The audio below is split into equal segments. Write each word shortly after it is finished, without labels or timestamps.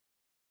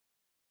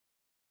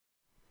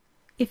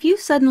If you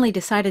suddenly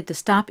decided to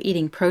stop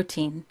eating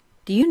protein,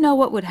 do you know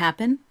what would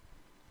happen?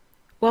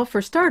 Well,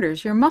 for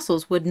starters, your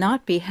muscles would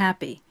not be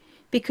happy.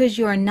 Because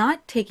you are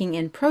not taking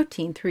in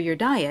protein through your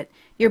diet,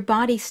 your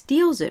body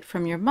steals it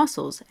from your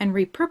muscles and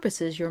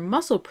repurposes your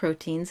muscle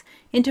proteins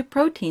into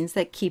proteins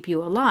that keep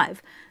you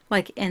alive,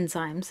 like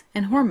enzymes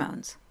and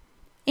hormones.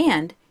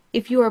 And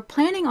if you are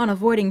planning on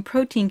avoiding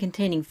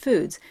protein-containing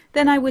foods,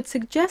 then I would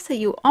suggest that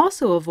you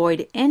also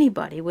avoid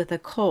anybody with a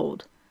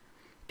cold,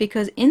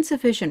 because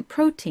insufficient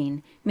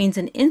protein means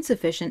an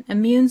insufficient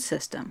immune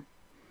system.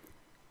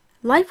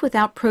 Life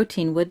without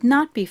protein would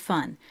not be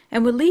fun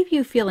and would leave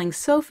you feeling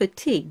so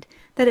fatigued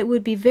that it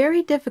would be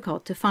very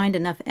difficult to find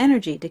enough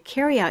energy to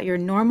carry out your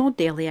normal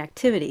daily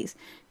activities,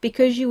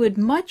 because you would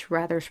much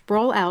rather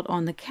sprawl out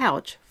on the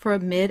couch for a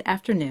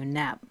mid-afternoon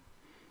nap.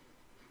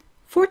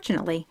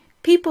 Fortunately,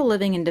 people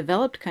living in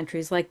developed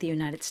countries like the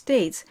United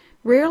States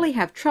rarely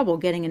have trouble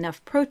getting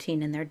enough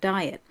protein in their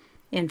diet.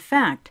 In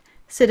fact,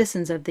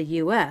 citizens of the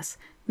U.S.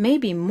 may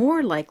be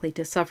more likely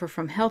to suffer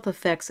from health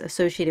effects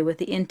associated with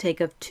the intake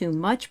of too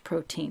much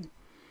protein.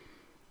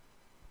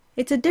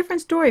 It's a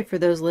different story for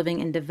those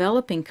living in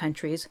developing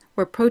countries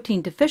where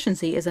protein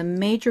deficiency is a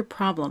major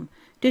problem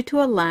due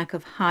to a lack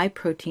of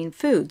high-protein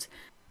foods,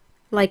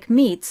 like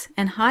meats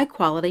and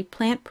high-quality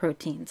plant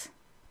proteins.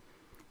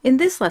 In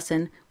this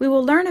lesson, we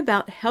will learn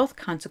about health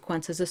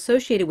consequences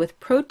associated with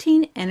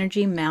protein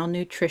energy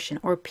malnutrition,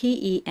 or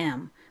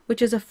PEM,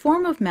 which is a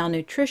form of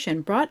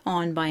malnutrition brought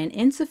on by an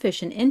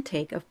insufficient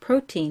intake of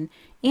protein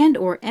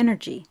and/or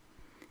energy,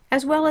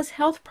 as well as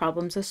health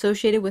problems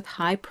associated with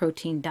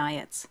high-protein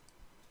diets.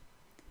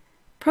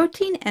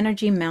 Protein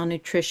energy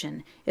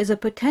malnutrition is a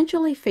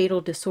potentially fatal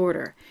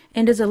disorder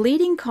and is a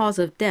leading cause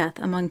of death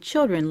among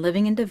children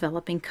living in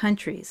developing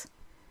countries.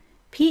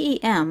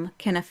 PEM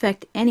can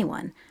affect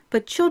anyone,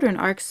 but children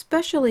are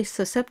especially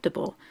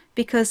susceptible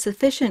because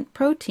sufficient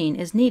protein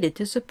is needed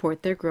to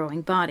support their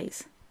growing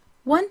bodies.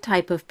 One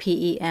type of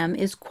PEM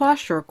is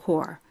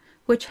kwashiorkor,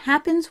 which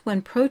happens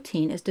when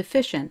protein is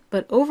deficient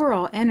but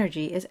overall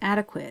energy is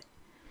adequate.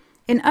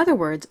 In other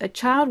words, a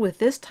child with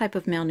this type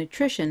of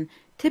malnutrition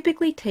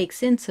typically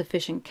takes in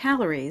sufficient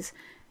calories,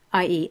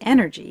 i.e.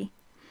 energy,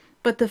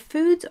 but the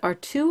foods are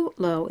too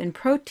low in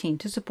protein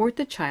to support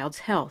the child's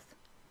health.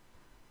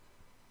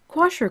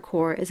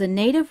 Kwashiorkor is a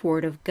native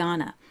word of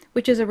Ghana,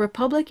 which is a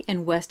republic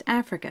in West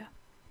Africa.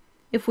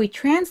 If we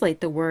translate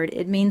the word,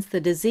 it means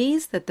the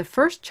disease that the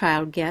first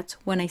child gets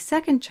when a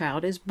second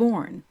child is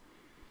born.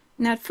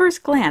 Now, at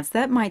first glance,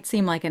 that might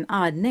seem like an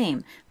odd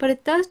name, but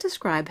it does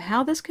describe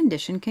how this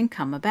condition can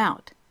come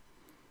about.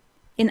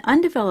 In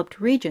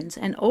undeveloped regions,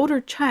 an older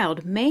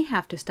child may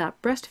have to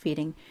stop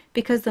breastfeeding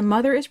because the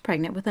mother is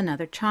pregnant with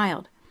another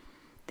child.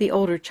 The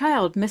older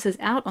child misses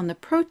out on the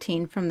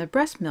protein from the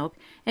breast milk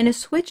and is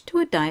switched to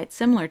a diet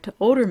similar to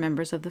older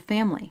members of the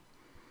family.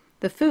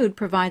 The food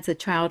provides the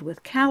child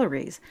with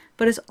calories,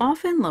 but is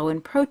often low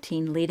in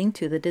protein, leading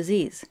to the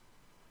disease.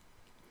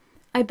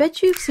 I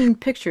bet you've seen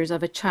pictures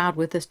of a child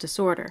with this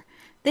disorder.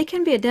 They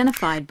can be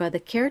identified by the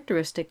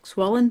characteristic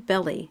swollen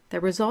belly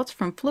that results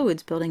from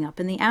fluids building up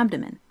in the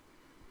abdomen.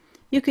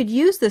 You could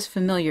use this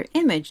familiar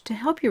image to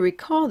help you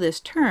recall this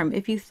term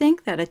if you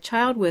think that a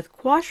child with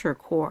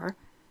kwashiorkor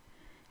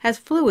has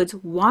fluids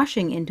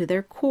washing into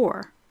their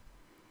core.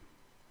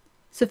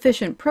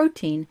 Sufficient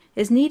protein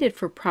is needed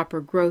for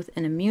proper growth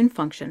and immune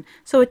function,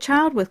 so a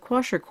child with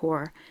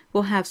kwashiorkor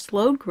will have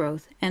slowed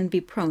growth and be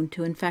prone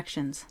to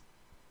infections.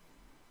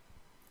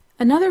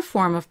 Another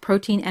form of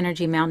protein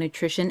energy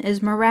malnutrition is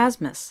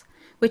marasmus,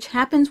 which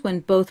happens when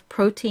both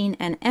protein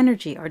and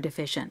energy are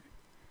deficient.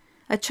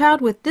 A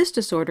child with this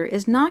disorder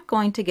is not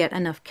going to get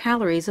enough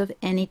calories of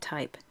any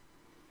type.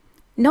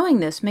 Knowing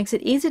this makes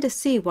it easy to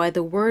see why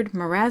the word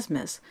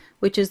marasmus,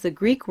 which is the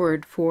Greek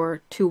word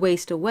for to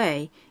waste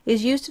away,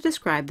 is used to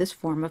describe this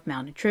form of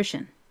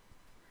malnutrition.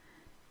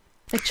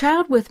 A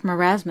child with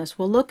marasmus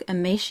will look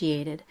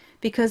emaciated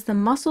because the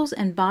muscles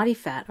and body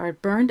fat are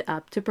burned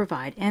up to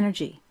provide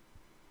energy.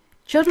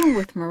 Children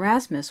with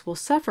marasmus will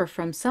suffer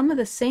from some of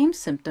the same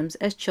symptoms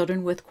as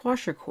children with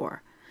kwashiorkor,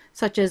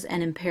 such as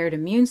an impaired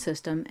immune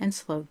system and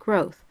slowed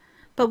growth,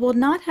 but will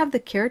not have the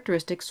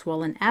characteristic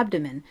swollen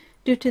abdomen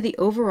due to the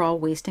overall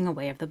wasting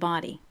away of the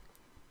body.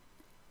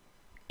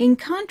 In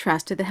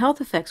contrast to the health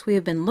effects we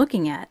have been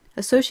looking at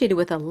associated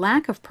with a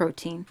lack of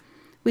protein,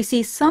 we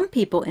see some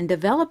people in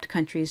developed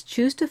countries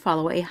choose to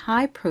follow a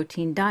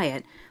high-protein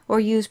diet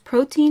or use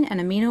protein and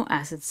amino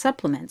acid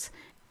supplements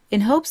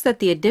in hopes that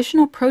the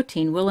additional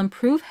protein will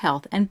improve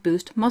health and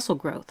boost muscle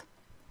growth.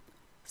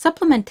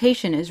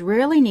 Supplementation is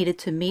rarely needed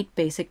to meet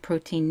basic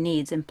protein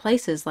needs in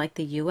places like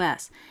the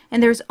U.S.,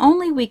 and there is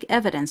only weak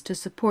evidence to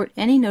support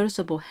any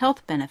noticeable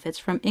health benefits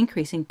from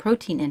increasing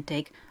protein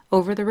intake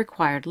over the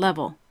required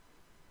level.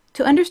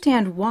 To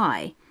understand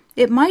why,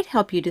 it might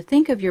help you to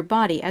think of your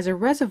body as a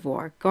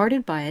reservoir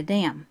guarded by a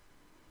dam.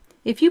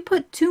 If you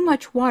put too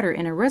much water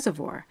in a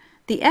reservoir,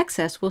 the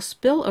excess will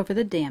spill over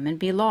the dam and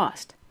be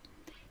lost.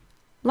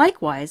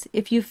 Likewise,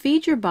 if you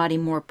feed your body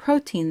more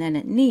protein than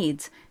it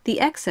needs, the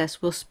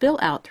excess will spill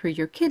out through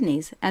your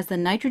kidneys as the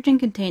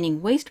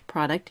nitrogen-containing waste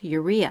product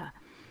urea,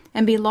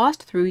 and be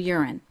lost through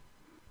urine.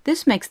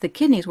 This makes the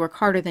kidneys work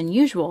harder than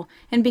usual,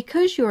 and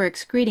because you are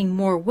excreting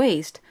more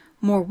waste,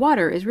 more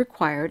water is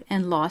required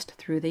and lost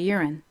through the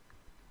urine.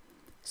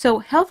 So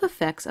health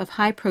effects of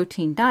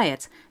high-protein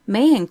diets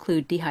may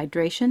include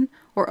dehydration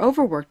or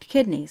overworked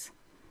kidneys.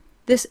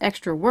 This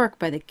extra work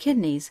by the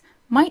kidneys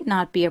might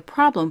not be a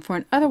problem for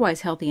an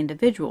otherwise healthy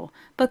individual,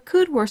 but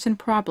could worsen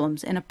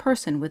problems in a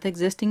person with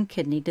existing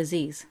kidney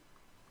disease.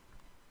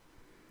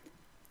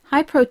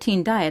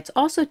 High-protein diets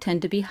also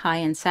tend to be high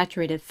in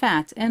saturated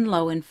fats and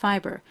low in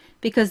fiber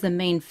because the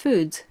main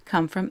foods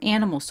come from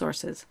animal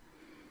sources.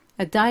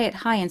 A diet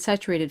high in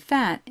saturated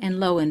fat and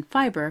low in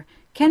fiber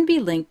can be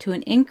linked to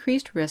an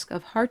increased risk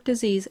of heart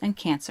disease and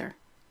cancer.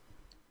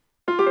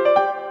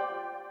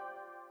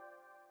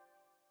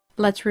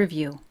 Let's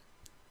review.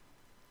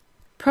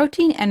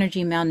 Protein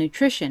energy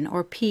malnutrition,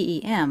 or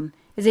PEM,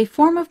 is a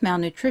form of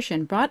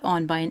malnutrition brought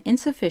on by an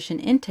insufficient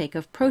intake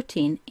of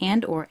protein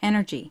and/or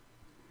energy.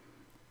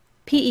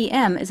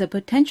 PEM is a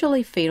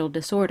potentially fatal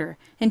disorder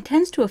and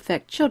tends to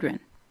affect children.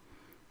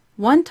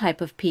 One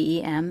type of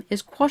PEM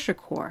is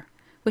kwashiorkor,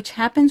 which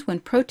happens when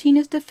protein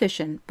is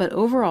deficient but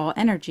overall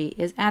energy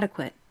is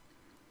adequate.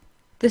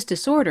 This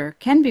disorder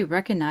can be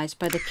recognized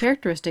by the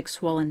characteristic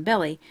swollen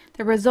belly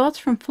that results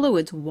from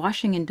fluids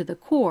washing into the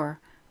core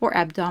or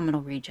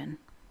abdominal region.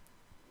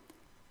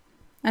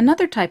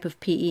 Another type of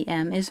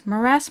PEM is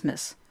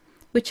marasmus,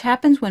 which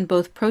happens when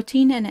both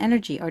protein and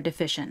energy are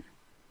deficient.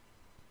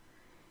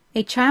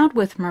 A child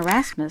with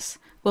marasmus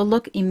will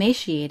look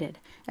emaciated,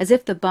 as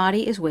if the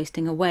body is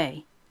wasting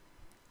away.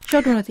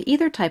 Children with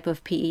either type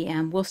of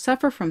PEM will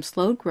suffer from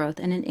slowed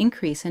growth and an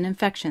increase in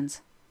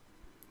infections.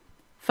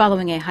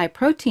 Following a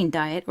high-protein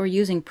diet or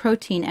using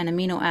protein and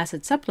amino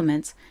acid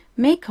supplements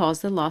may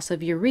cause the loss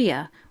of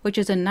urea, which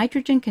is a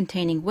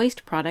nitrogen-containing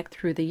waste product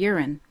through the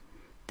urine.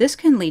 This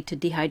can lead to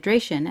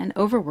dehydration and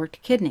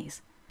overworked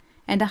kidneys.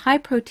 And a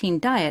high-protein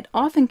diet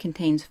often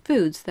contains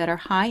foods that are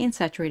high in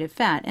saturated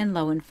fat and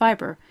low in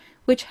fiber,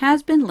 which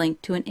has been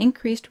linked to an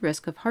increased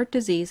risk of heart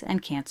disease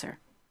and cancer.